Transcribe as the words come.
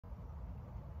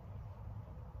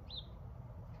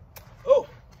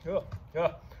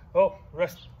Yeah. Oh,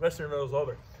 rest interval's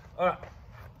over. All right.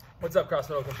 What's up,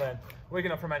 CrossFit Oakland fan?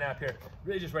 Waking up from my nap here.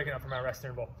 Really just waking up from my rest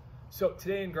interval. So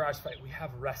today in Garage Fight, we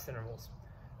have rest intervals.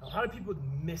 Now, a lot of people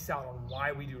miss out on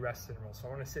why we do rest intervals. So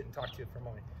I want to sit and talk to you for a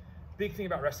moment. Big thing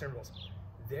about rest intervals.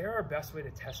 They're our best way to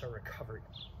test our recovery.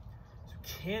 So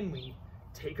can we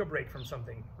take a break from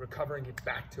something, recover, and get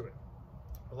back to it?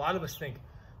 A lot of us think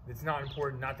it's not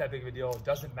important, not that big of a deal. It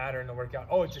doesn't matter in the workout.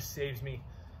 Oh, it just saves me.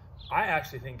 I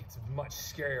actually think it's much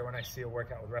scarier when I see a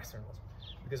workout with rest intervals,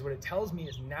 because what it tells me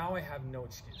is now I have no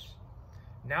excuse.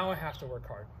 Now I have to work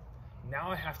hard. Now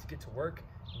I have to get to work.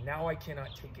 Now I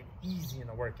cannot take it easy in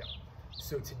the workout.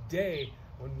 So today,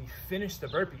 when we finish the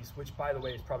burpees, which by the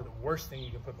way is probably the worst thing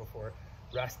you can put before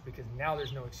rest, because now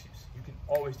there's no excuse. You can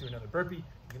always do another burpee. You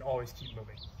can always keep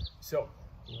moving. So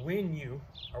when you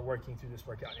are working through this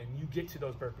workout and you get to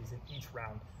those burpees in each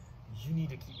round, you need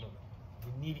to keep moving.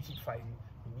 You need to keep fighting.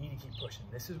 You need to keep pushing.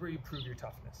 This is where you prove your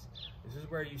toughness. This is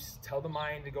where you tell the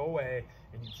mind to go away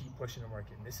and you keep pushing and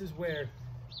working. This is where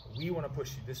we want to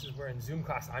push you. This is where in Zoom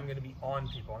class, I'm going to be on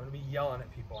people. I'm going to be yelling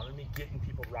at people. I'm going to be getting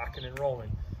people rocking and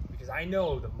rolling, because I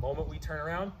know the moment we turn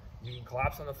around, you can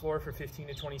collapse on the floor for 15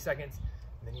 to 20 seconds,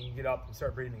 and then you can get up and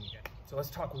start breathing again. So let's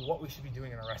talk what we should be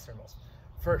doing in our rest intervals.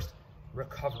 First,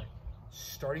 recovering,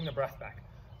 starting the breath back.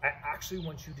 I actually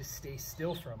want you to stay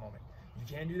still for a moment.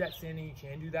 You can do that standing, you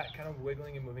can do that kind of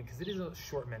wiggling and moving, because it is a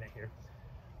short minute here.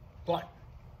 But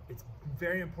it's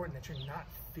very important that you're not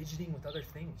fidgeting with other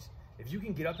things. If you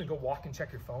can get up and go walk and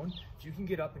check your phone, if you can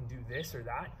get up and do this or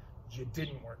that, you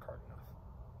didn't work hard enough,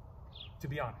 to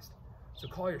be honest. So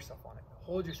call yourself on it,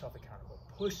 hold yourself accountable,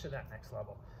 push to that next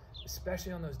level,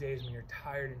 especially on those days when you're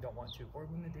tired and don't want to, or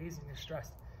when the days when you're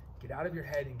stressed. Get out of your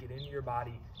head and get into your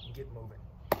body and get moving,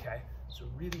 okay? So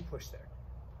really push there.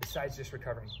 Besides just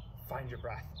recovering, find your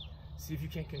breath. See if you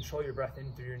can't control your breath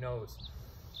in through your nose.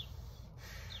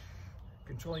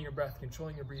 Controlling your breath,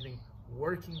 controlling your breathing,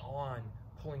 working on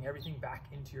pulling everything back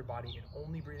into your body and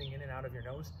only breathing in and out of your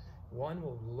nose. One,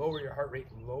 will lower your heart rate,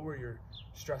 lower your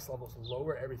stress levels,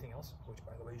 lower everything else, which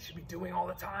by the way, you should be doing all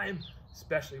the time,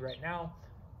 especially right now.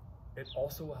 It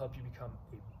also will help you become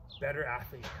a better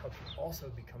athlete, help you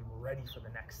also become ready for the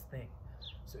next thing.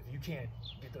 So if you can,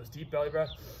 get those deep belly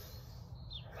breaths.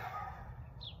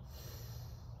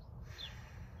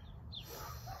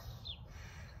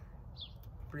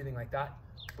 Breathing like that,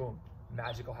 boom,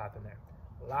 magic will happen there.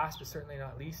 Last but certainly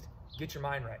not least, get your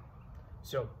mind right.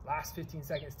 So last 15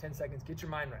 seconds, 10 seconds, get your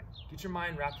mind right. Get your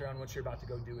mind wrapped around what you're about to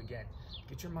go do again.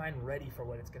 Get your mind ready for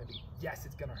what it's gonna be. Yes,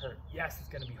 it's gonna hurt. Yes, it's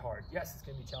gonna be hard. Yes, it's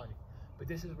gonna be challenging. But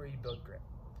this is where you build grit.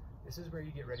 This is where you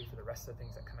get ready for the rest of the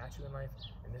things that come at you in life.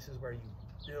 And this is where you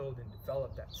build and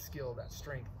develop that skill, that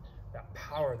strength, that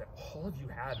power that all of you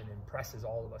have and impresses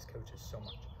all of us coaches so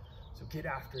much. So get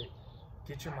after it.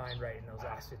 Get your mind right in those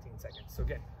last 15 seconds. So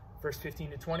again, first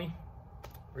 15 to 20,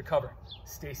 recover,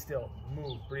 stay still,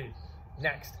 move, breathe.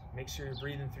 Next, make sure you're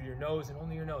breathing through your nose and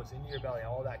only your nose, into your belly,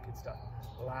 all that good stuff.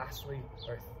 Lastly,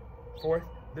 or fourth,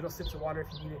 little sips of water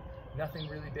if you need it. Nothing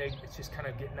really big, it's just kind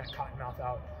of getting that cotton mouth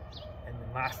out. And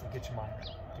then lastly, get your mind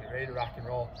right. Get ready to rock and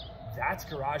roll. That's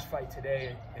Garage Fight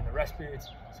today in the rest periods.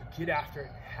 So get after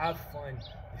it, have fun.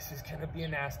 This is gonna be a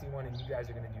nasty one and you guys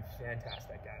are gonna do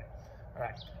fantastic at it. All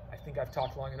right, I think I've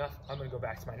talked long enough. I'm gonna go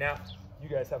back to my nap. You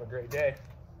guys have a great day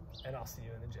and I'll see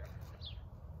you in the gym.